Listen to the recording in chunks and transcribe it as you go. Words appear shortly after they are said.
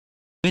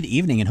Good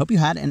evening and hope you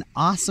had an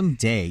awesome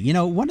day. You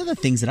know, one of the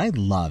things that I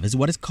love is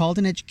what is called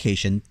in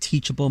education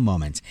teachable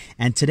moments.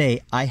 And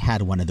today I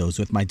had one of those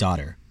with my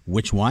daughter.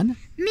 Which one?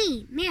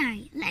 Me,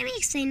 Mary. Let me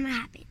explain what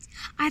happened.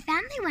 Our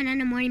family went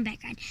on a morning bike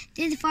ride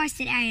through the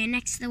forested area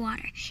next to the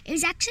water. It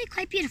was actually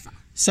quite beautiful.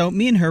 So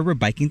me and her were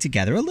biking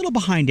together a little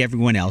behind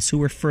everyone else who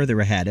were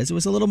further ahead, as it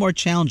was a little more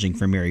challenging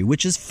for Mary,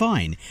 which is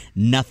fine.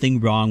 Nothing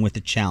wrong with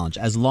the challenge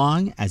as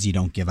long as you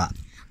don't give up.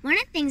 One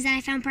of the things that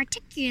I found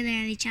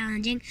particularly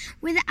challenging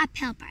were the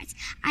uphill parts.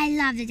 I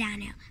love the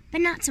downhill,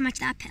 but not so much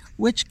the uphill.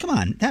 Which, come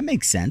on, that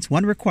makes sense.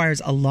 One requires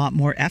a lot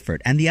more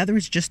effort, and the other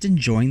is just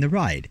enjoying the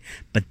ride.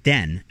 But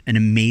then, an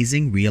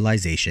amazing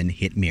realization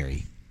hit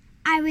Mary.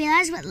 I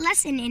realized what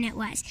lesson in it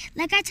was.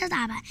 Like I told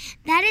Abba,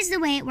 that is the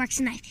way it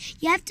works in life.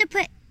 You have to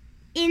put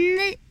in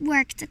the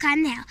work to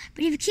climb the hill,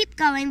 but if you keep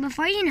going,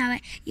 before you know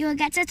it, you will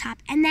get to the top,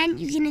 and then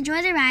you can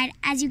enjoy the ride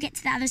as you get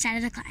to the other side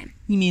of the climb.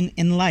 You mean,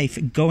 in life,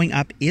 going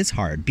up is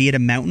hard, be it a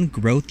mountain,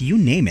 growth, you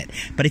name it.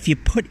 But if you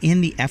put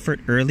in the effort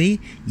early,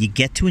 you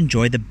get to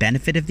enjoy the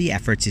benefit of the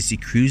efforts as you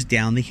cruise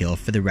down the hill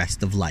for the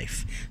rest of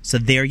life. So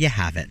there you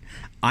have it.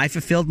 I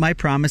fulfilled my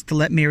promise to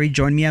let Mary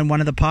join me on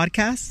one of the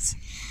podcasts.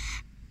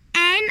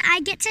 And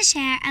I get to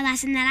share a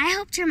lesson that I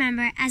hope to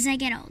remember as I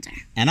get older.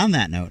 And on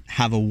that note,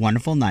 have a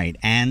wonderful night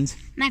and...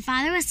 My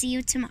father will see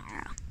you tomorrow.